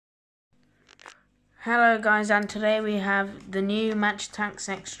Hello guys, and today we have the new attax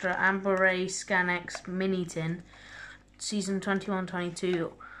Extra Amber Ray Scan X Mini Tin, Season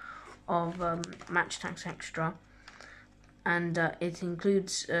 21-22 of attax Extra, and it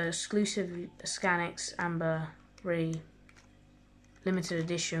includes exclusive Scan X Amber Ray Limited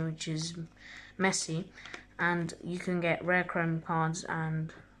Edition, which is messy, and you can get rare chrome cards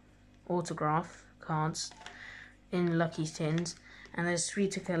and autograph cards in lucky tins. And there's 3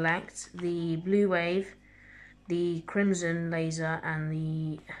 to collect: the blue wave, the crimson laser, and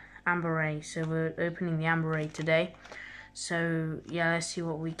the amber ray. So we're opening the amber ray today. So yeah, let's see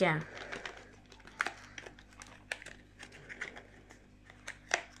what we get.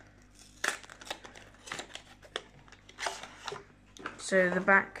 So the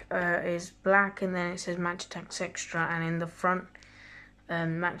back is black, and then it says attax Extra, and in the front,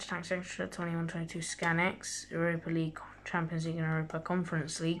 attax Extra 21-22 Scan X, Europa League, Champions League and Europa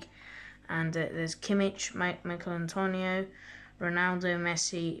Conference League. And there's Kimmich, Michael Antonio, Ronaldo,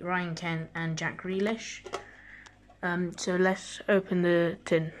 Messi, Ryan Kent and Jack Grealish. So let's open the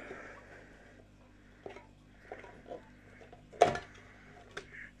tin.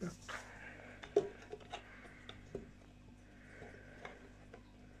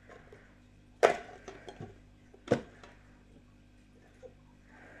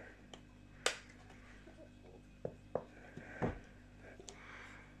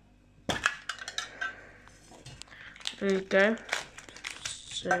 There you go.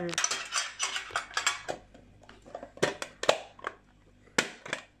 So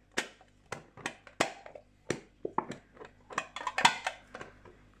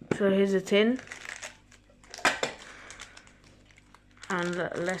here's a tin, and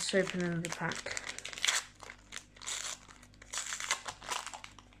let's open the pack.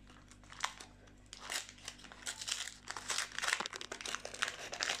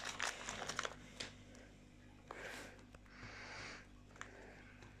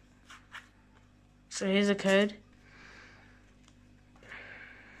 So here's a code,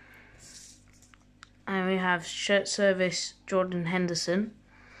 and we have shirt service Jordan Henderson,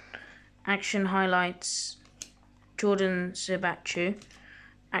 action highlights Jordan Zebachu,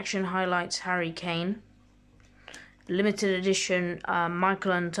 action highlights Harry Kane, limited edition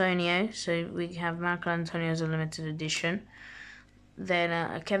Michael Antonio. So we have Michael Antonio as a limited edition. Then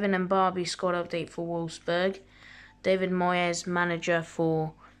a Kevin and Barbie squad update for Wolfsburg, David Moyes manager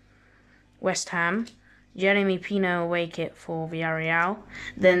for West Ham, Jeremy Pino away kit for Villarreal.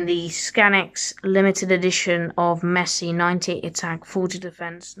 Then the Scan X limited edition of Messi, 98 attack, 40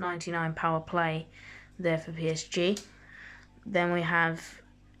 defense, 99 power play there for PSG. Then we have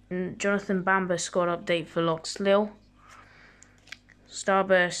Jonathan Bamba squad update for Lox Lille,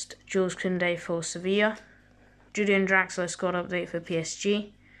 Starburst Jules Koundé for Sevilla, Julian Draxler squad update for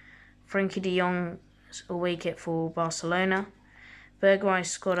PSG, Frankie de Jong away kit for Barcelona, Bergwijn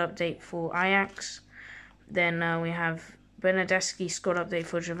squad update for Ajax. Then we have Bernardeschi squad update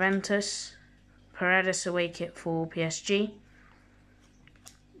for Juventus, Paredes away kit for PSG.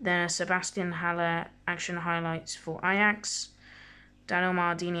 Then a Sebastian Haller action highlights for Ajax, Daniel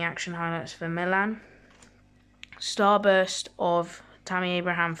Maldini action highlights for Milan, Starburst of Tammy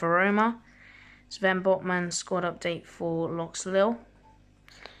Abraham for Roma, Sven Botman squad update for Lox Lille.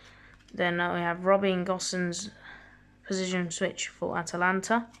 Then we have Robin Gossen's position switch for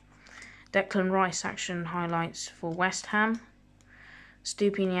Atalanta, Declan Rice action highlights for West Ham,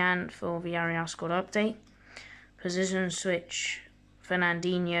 Stupinian for Villarreal squad update, position switch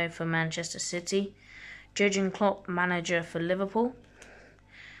Fernandinho for Manchester City, Jurgen Klopp manager for Liverpool.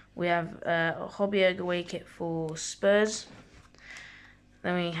 We have Hobjerg away kit for Spurs.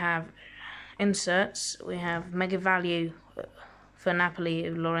 Then we have inserts. We have mega value for Napoli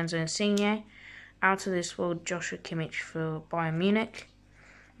of Lorenzo Insigne, out of this world Joshua Kimmich for Bayern Munich,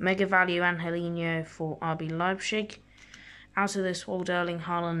 mega value Angelino for RB Leipzig, out of this world Erling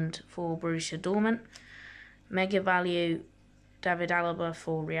Haaland for Borussia Dortmund, mega value David Alaba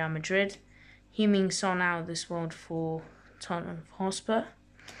for Real Madrid, Heung-min Son out of this world for Tottenham Hotspur,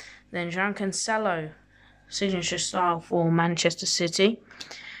 then Jean Cancelo signature style for Manchester City.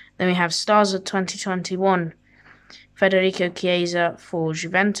 Then we have Stars of 2021 Federico Chiesa for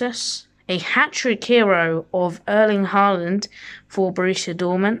Juventus, a hat-trick hero of Erling Haaland for Borussia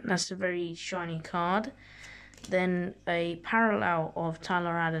Dortmund. That's a very shiny card. Then a parallel of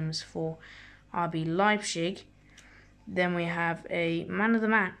Tyler Adams for RB Leipzig. Then we have a man of the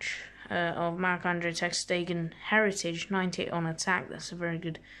match of Marc-Andre ter Stegen Heritage, 98 on attack. That's a very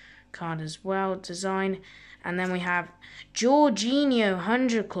good card as well, design. And then we have Jorginho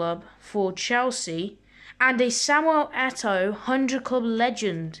 100 Club for Chelsea, and a Samuel Eto'o 100 Club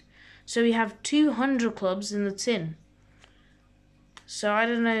Legend So we have 200 clubs in the tin. So I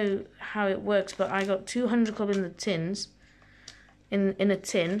don't know how it works, but I got 200 club in the tins, in a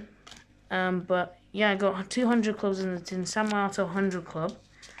tin. But yeah, I got 200 clubs in the tin. San Marto 100 club,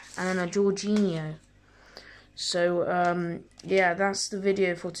 and then a Jorginho. So yeah, that's the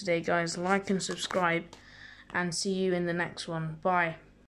video for today, guys. Like and subscribe, and see you in the next one. Bye.